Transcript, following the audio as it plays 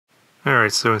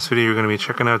Alright, so in this video you're going to be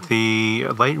checking out the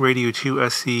LiteRadio 2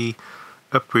 SE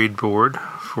upgrade board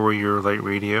for your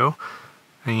LiteRadio.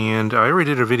 And I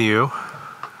already did a video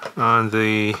on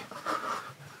the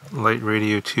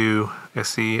LiteRadio 2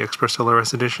 SE Express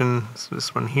LRS edition. It's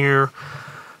this one here.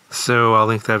 So I'll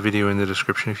link that video in the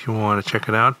description if you want to check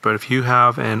it out. But if you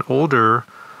have an older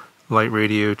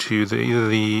LiteRadio 2, either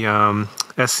the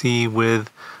SE with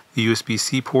the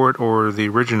USB-C port or the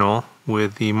original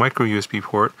with the micro USB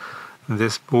port,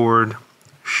 this board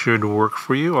should work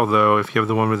for you. Although if you have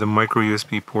the one with the micro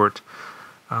USB port,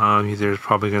 there's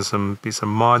probably going to be some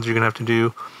mods you're going to have to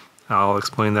do. I'll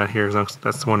explain that here.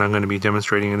 That's the one I'm going to be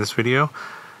demonstrating in this video.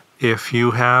 If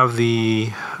you have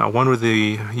the one with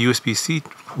the USB-C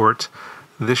port,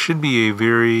 this should be a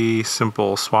very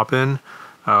simple swap-in.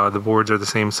 The boards are the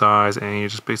same size, and you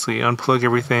just basically unplug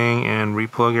everything and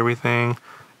replug everything,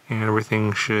 and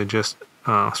everything should just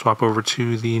swap over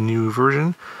to the new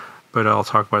version. But I'll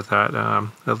talk about that a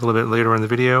little bit later in the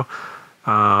video.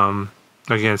 Again,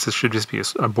 this should just be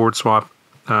a board swap.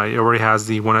 It already has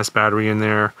the 1S battery in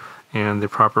there and the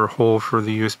proper hole for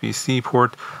the USB-C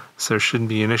port, so it shouldn't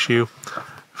be an issue.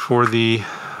 For the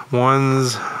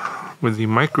ones with the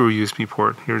micro USB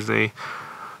port,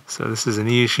 so this is an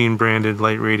Eachine branded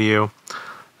LiteRadio.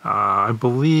 I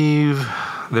believe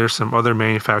there's some other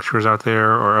manufacturers out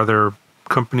there or other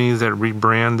companies that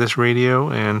rebrand this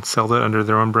radio and sell it under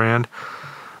their own brand,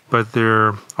 but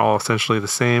they're all essentially the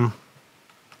same.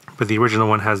 But the original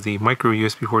one has the micro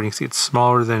USB port. You can see it's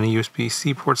smaller than a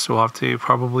USB-C port, so we'll have to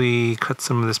probably cut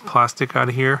some of this plastic out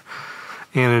of here.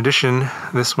 And in addition,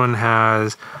 this one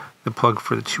has the plug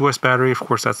for the 2S battery. Of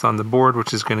course, that's on the board,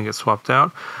 which is going to get swapped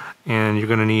out. And you're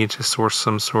going to need to source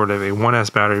some sort of a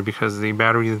 1S battery, because the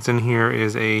battery that's in here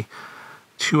is a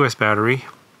 2S battery.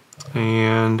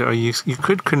 And you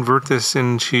could convert this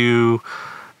into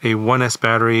a 1S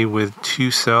battery with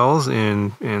 2 cells,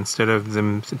 and instead of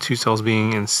the 2 cells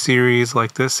being in series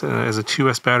like this as a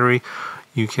 2S battery,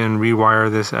 you can rewire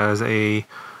this as a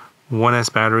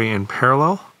 1S battery in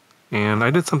parallel. And I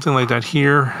did something like that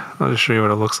here. I'll just show you what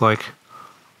it looks like.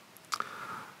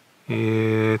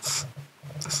 It's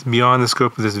beyond the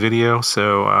scope of this video,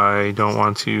 so I don't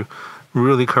want to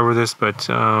really cover this, but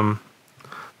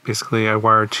basically I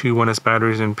wired 2 1S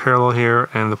batteries in parallel here,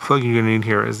 and the plug you're going to need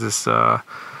here is this, I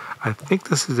think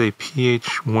this is a PH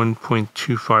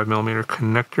 1.25 millimeter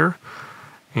connector.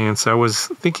 And so I was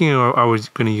thinking I was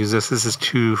going to use this. This is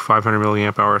 2 500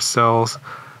 milliamp hour cells.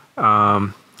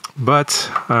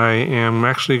 But I am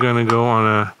actually going to go on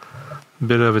a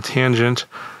bit of a tangent.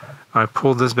 I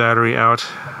pulled this battery out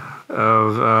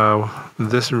of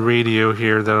this radio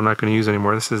here that I'm not going to use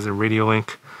anymore. This is the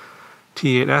Radiolink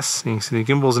T8S. You can see the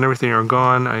gimbals and everything are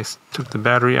gone. I took the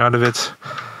battery out of it,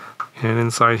 and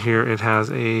inside here it has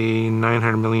a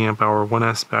 900 milliamp hour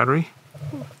 1S battery,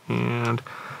 and it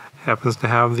happens to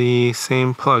have the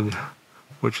same plug,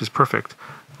 which is perfect.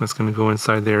 That's going to go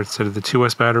inside there instead of the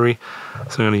 2S battery.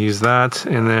 So I'm going to use that,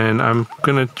 and then I'm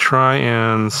going to try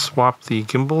and swap the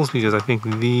gimbals because I think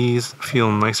these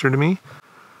feel nicer to me.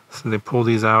 So they pull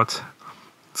these out.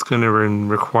 It's going to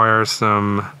require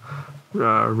some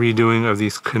redoing of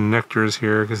these connectors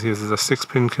here, because this is a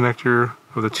 6-pin connector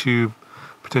of the 2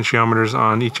 potentiometers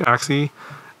on each axis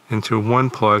into one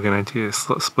plug, and I need to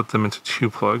split them into 2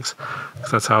 plugs. So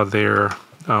that's how they're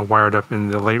wired up in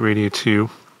the LiteRadio 2.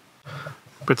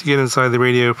 But to get inside the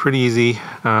radio, pretty easy.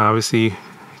 Obviously, you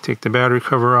take the battery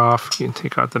cover off, you can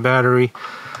take out the battery.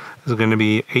 There's going to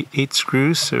be 8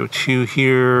 screws, so 2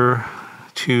 here,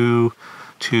 2,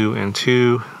 2, and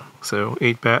 2. So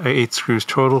 8 screws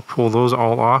total. Pull those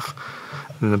all off,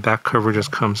 and the back cover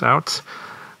just comes out.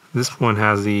 This one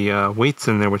has the weights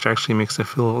in there, which actually makes it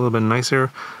feel a little bit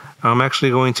nicer. I'm actually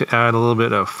going to add a little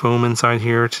bit of foam inside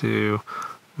here to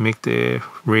make the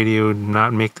radio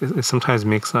not make, it sometimes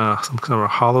makes some kind of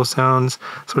hollow sounds,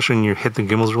 especially when you hit the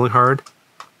gimbals really hard,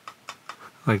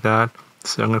 like that.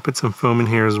 So I'm going to put some foam in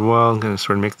here as well. I'm going to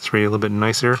sort of make this radio a little bit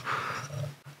nicer.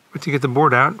 But to get the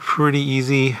board out, pretty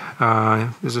easy.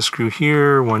 There's a screw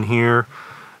here, one here,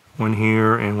 one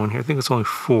here, and one here. I think it's only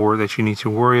 4 that you need to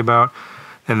worry about.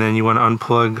 And then you want to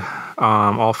unplug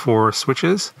all 4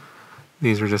 switches.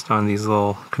 These are just on these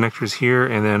little connectors here,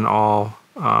 and then all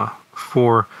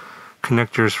 4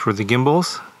 connectors for the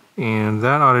gimbals. And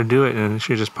that ought to do it, and it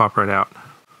should just pop right out.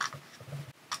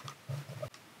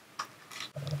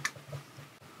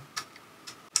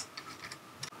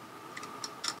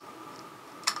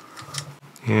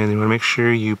 And you want to make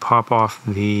sure you pop off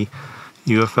the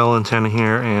UFL antenna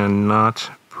here and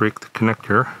not break the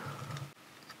connector.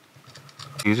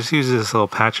 You just use this little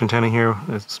patch antenna here.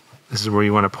 This is where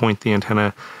you want to point the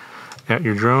antenna at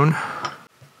your drone.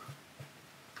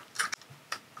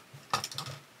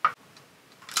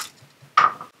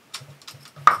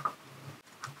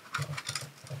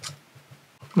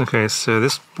 Okay, so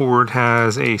this board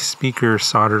has a speaker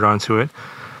soldered onto it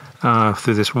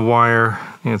through this wire,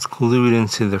 and it's glued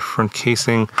into the front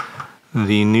casing.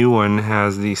 The new one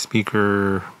has the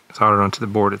speaker soldered onto the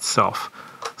board itself,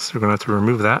 so we're going to have to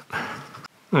remove that.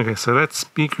 Okay, so that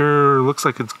speaker looks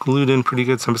like it's glued in pretty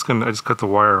good, so I just cut the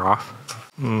wire off.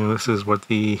 And this is what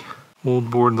the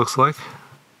old board looks like.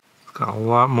 It's got a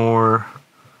lot more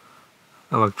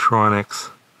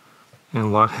electronics and a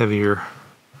lot heavier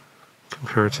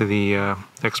compared to the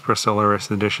Express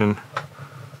LRS edition.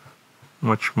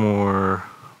 Much more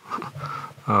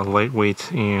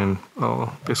lightweight and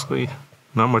basically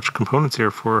not much components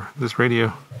here for this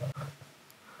radio.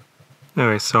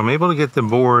 Anyway, so I'm able to get the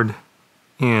board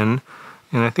in,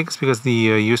 and I think it's because the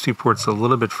USB port's a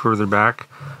little bit further back,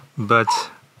 but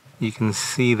you can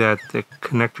see that the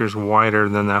connector's wider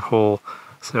than that hole,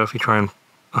 so if you try and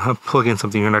plug in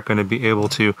something, you're not going to be able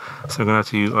to, so I'm going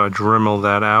to have to Dremel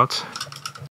that out.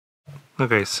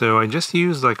 Okay, so I just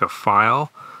used like a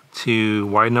file to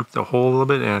widen up the hole a little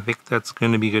bit, and I think that's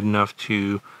going to be good enough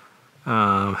to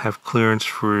have clearance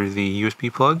for the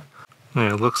USB plug.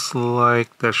 Yeah, it looks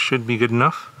like that should be good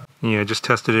enough. Yeah, I just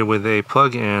tested it with a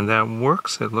plug and that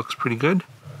works. It looks pretty good.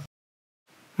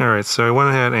 Alright, so I went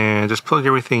ahead and just plugged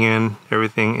everything in.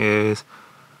 Everything is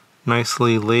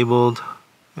nicely labeled.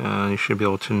 You should be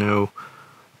able to know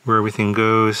where everything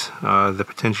goes. The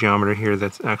potentiometer here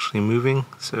that's actually moving.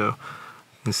 So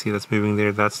you can see that's moving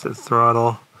there. That's the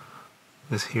throttle.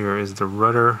 This here is the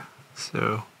rudder.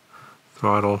 So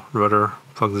throttle, rudder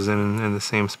plugs in the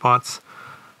same spots.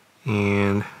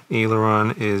 And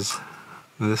aileron is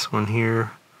this one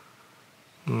here,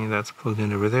 and that's plugged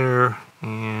in over there,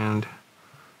 and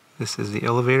this is the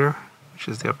elevator, which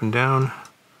is the up and down.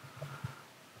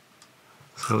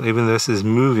 So even though this is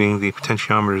moving, the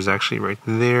potentiometer is actually right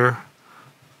there,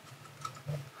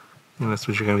 and that's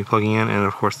what you're going to be plugging in. And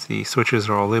of course the switches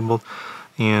are all labeled,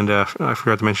 and I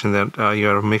forgot to mention that you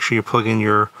got to make sure you plug in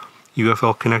your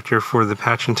UFL connector for the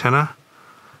patch antenna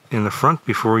in the front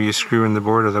before you screw in the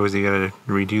board, otherwise you got to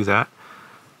redo that.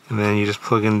 And then you just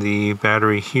plug in the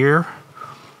battery here,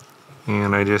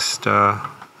 and I just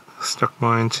stuck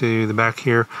mine to the back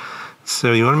here.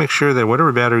 So you want to make sure that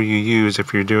whatever battery you use,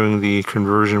 if you're doing the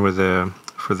conversion with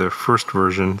for the first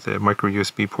version, the micro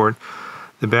USB port,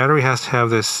 the battery has to have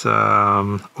this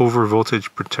over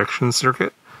voltage protection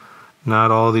circuit.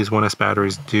 Not all of these 1S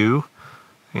batteries do,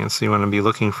 and so you want to be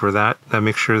looking for that. Let's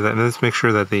make sure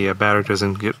that the battery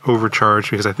doesn't get overcharged,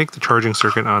 because I think the charging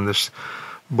circuit on this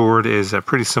board is a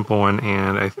pretty simple one,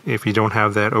 and if you don't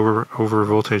have that over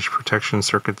voltage protection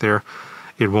circuit there,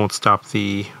 it won't stop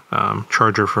the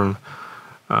charger from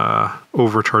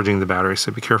overcharging the battery.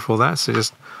 So be careful of that. So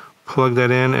just plug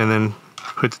that in and then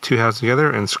put the two halves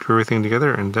together and screw everything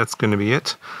together, and that's going to be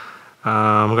it.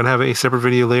 I'm going to have a separate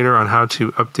video later on how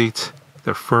to update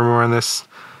the firmware on this,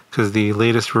 because the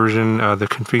latest version, the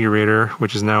configurator,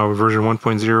 which is now version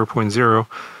 1.0.0,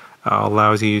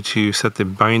 allows you to set the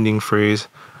binding phrase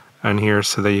on here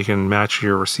so that you can match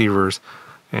your receivers,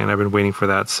 and I've been waiting for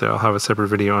that, so I'll have a separate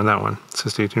video on that one, so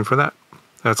stay tuned for that.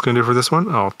 That's going to do it for this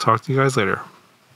one. I'll talk to you guys later.